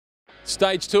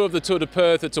Stage 2 of the Tour de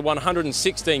Perth, it's a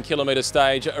 116 kilometre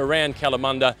stage around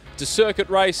Kalamunda. It's a circuit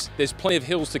race, there's plenty of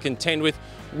hills to contend with.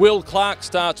 Will Clark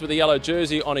starts with a yellow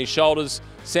jersey on his shoulders.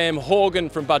 Sam Horgan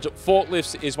from Budget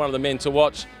Forklifts is one of the men to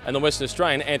watch, and the Western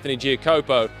Australian Anthony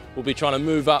Giacopo will be trying to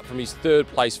move up from his third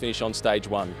place finish on stage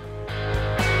 1.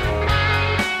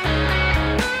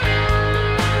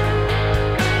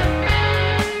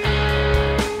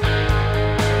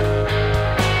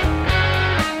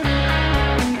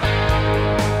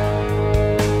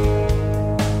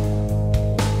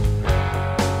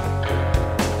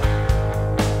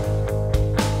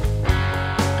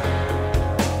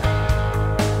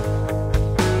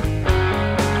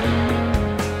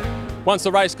 Once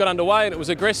the race got underway, and it was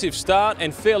an aggressive start,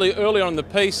 and fairly early on in the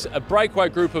piece, a breakaway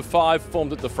group of 5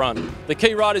 formed at the front. The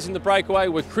key riders in the breakaway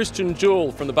were Christian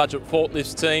Jewell from the Budget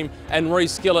Forklifts team and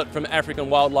Reece Skillett from African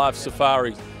Wildlife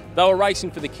Safaris. They were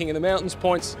racing for the King of the Mountains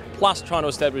points, plus trying to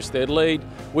establish their lead.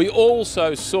 We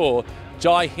also saw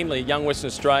Jai Hindley, a young Western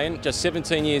Australian, just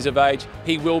 17 years of age.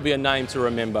 He will be a name to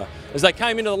remember. As they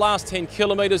came into the last 10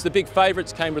 kilometres, the big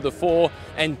favourites came to the fore,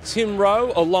 and Tim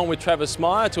Rowe, along with Travis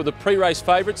Meyer, two of the pre-race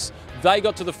favourites, they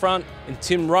got to the front, and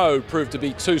Tim Rowe proved to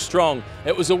be too strong.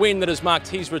 It was a win that has marked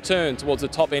his return towards the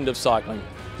top end of cycling.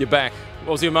 You're back.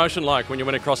 What was the emotion like when you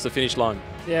went across the finish line?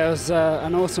 Yeah, it was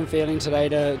an awesome feeling today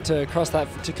to cross that,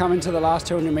 to come into the last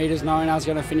 200 metres knowing I was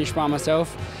going to finish by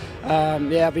myself.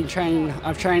 Yeah,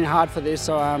 I've trained hard for this,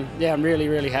 so yeah, I'm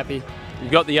really happy.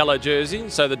 You've got the yellow jersey,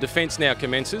 so the defence now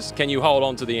commences. Can you hold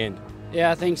on to the end?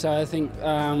 Yeah, I think so. I think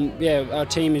yeah, our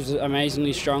team is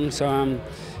amazingly strong. So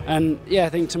and yeah, I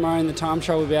think tomorrow in the time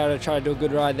trial we'll be able to try to do a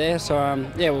good ride there. So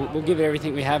yeah, we'll give it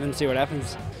everything we have and see what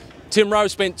happens. Tim Rowe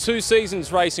spent 2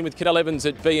 seasons racing with Cadel Evans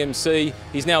at BMC.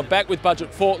 He's now back with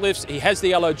Budget Forklifts. He has the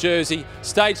yellow jersey.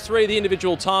 Stage 3 of the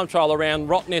individual time trial around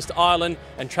Rottnest Island,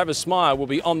 and Travis Meyer will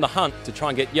be on the hunt to try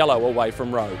and get yellow away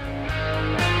from Rowe.